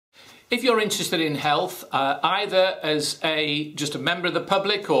If you're interested in health, either as just a member of the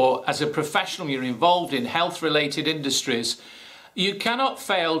public or as a professional, you're involved in health-related industries, you cannot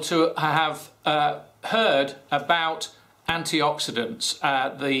fail to have heard about antioxidants.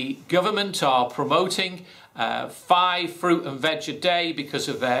 The government are promoting 5 fruit and veg a day because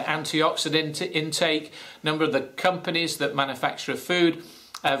of their antioxidant intake. A number of the companies that manufacture food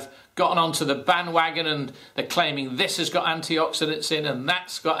have gotten onto the bandwagon and they're claiming this has got antioxidants in and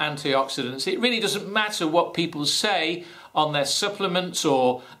that's got antioxidants. It really doesn't matter what people say on their supplements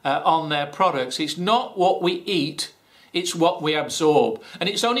or on their products. It's not what we eat, it's what we absorb. And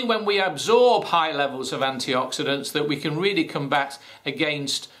it's only when we absorb high levels of antioxidants that we can really combat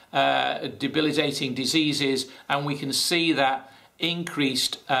against debilitating diseases, and we can see that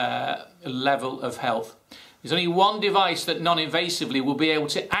increased level of health. There's only one device that non-invasively will be able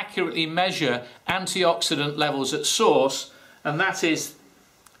to accurately measure antioxidant levels at source, and that is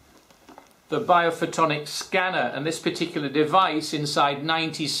the Biophotonic Scanner. And this particular device, inside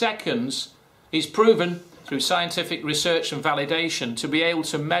 90 seconds, is proven through scientific research and validation to be able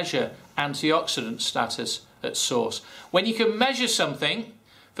to measure antioxidant status at source. When you can measure something,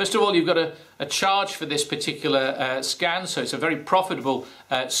 first of all, you've got a charge for this particular scan, so it's a very profitable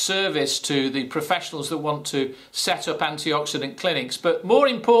service to the professionals that want to set up antioxidant clinics. But more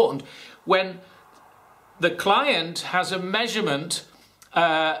important, when the client has a measurement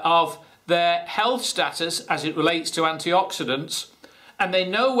of their health status as it relates to antioxidants, and they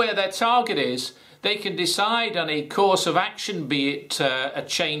know where their target is, they can decide on a course of action, be it a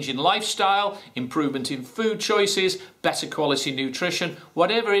change in lifestyle, improvement in food choices, better quality nutrition,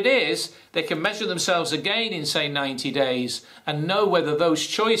 whatever it is. They can measure themselves again in, say, 90 days and know whether those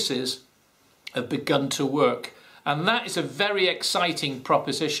choices have begun to work. And that is a very exciting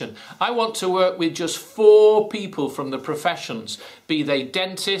proposition. I want to work with just 4 people from the professions, be they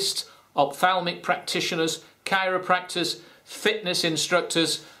dentists, ophthalmic practitioners, chiropractors, fitness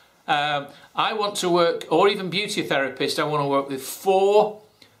instructors. I want to work, or even beauty therapists. I want to work with 4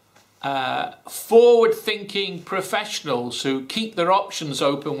 forward-thinking professionals who keep their options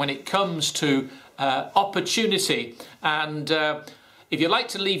open when it comes to opportunity. And if you'd like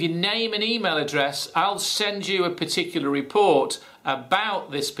to leave your name and email address, I'll send you a particular report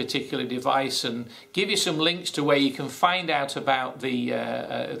about this particular device and give you some links to where you can find out about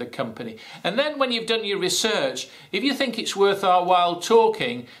the company. And then when you've done your research, if you think it's worth our while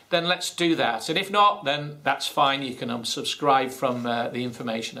talking, then let's do that. And if not, then that's fine. You can unsubscribe from the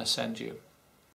information I send you.